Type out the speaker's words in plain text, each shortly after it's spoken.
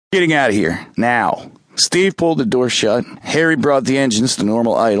Getting out of here, now. Steve pulled the door shut. Harry brought the engines to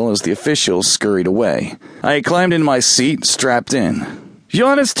normal idle as the officials scurried away. I climbed into my seat, strapped in.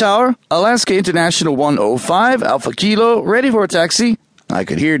 Johannes Tower, Alaska International 105, Alpha Kilo, ready for a taxi. I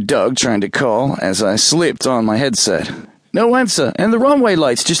could hear Doug trying to call as I slipped on my headset. No answer, and the runway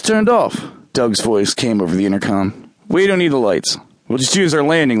lights just turned off. Doug's voice came over the intercom. We don't need the lights. We'll just use our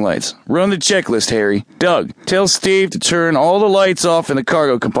landing lights. Run the checklist, Harry. Doug, tell Steve to turn all the lights off in the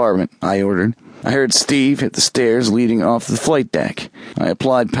cargo compartment, I ordered. I heard Steve hit the stairs leading off the flight deck. I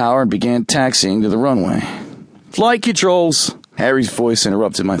applied power and began taxiing to the runway. Flight controls. Harry's voice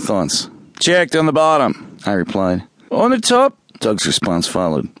interrupted my thoughts. Checked on the bottom, I replied. On the top? Doug's response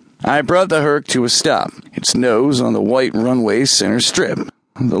followed. I brought the Herc to a stop, its nose on the white runway's center strip.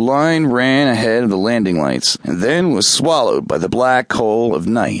 The line ran ahead of the landing lights, and then was swallowed by the black hole of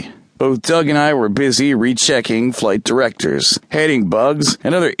night. Both Doug and I were busy rechecking flight directors, heading bugs,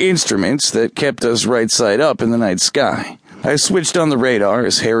 and other instruments that kept us right side up in the night sky. I switched on the radar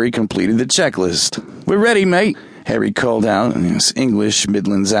as Harry completed the checklist. We're ready, mate, Harry called out in his English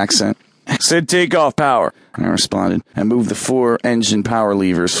Midlands accent. Said take off power, I responded, and moved the 4 engine power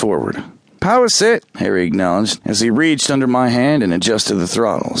levers forward. Power set, Harry acknowledged, as he reached under my hand and adjusted the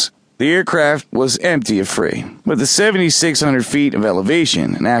throttles. The aircraft was empty of freight. With the 7,600 feet of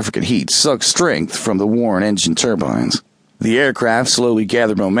elevation and African heat sucked strength from the worn engine turbines. The aircraft slowly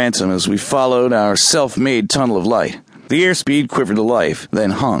gathered momentum as we followed our self-made tunnel of light. The airspeed quivered to life,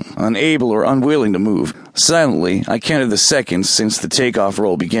 then hung, unable or unwilling to move. Silently, I counted the seconds since the takeoff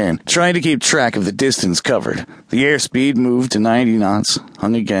roll began, trying to keep track of the distance covered. The airspeed moved to 90 knots,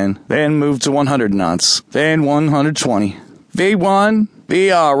 hung again, then moved to 100 knots, then 120. V1,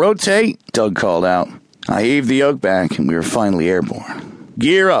 VR, rotate, Doug called out. I heaved the yoke back, and we were finally airborne.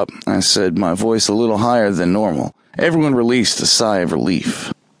 Gear up, I said, my voice a little higher than normal. Everyone released a sigh of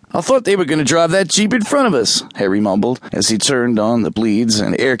relief. I thought they were going to drive that Jeep in front of us, Harry mumbled, as he turned on the bleeds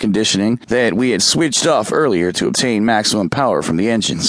and air conditioning that we had switched off earlier to obtain maximum power from the engines.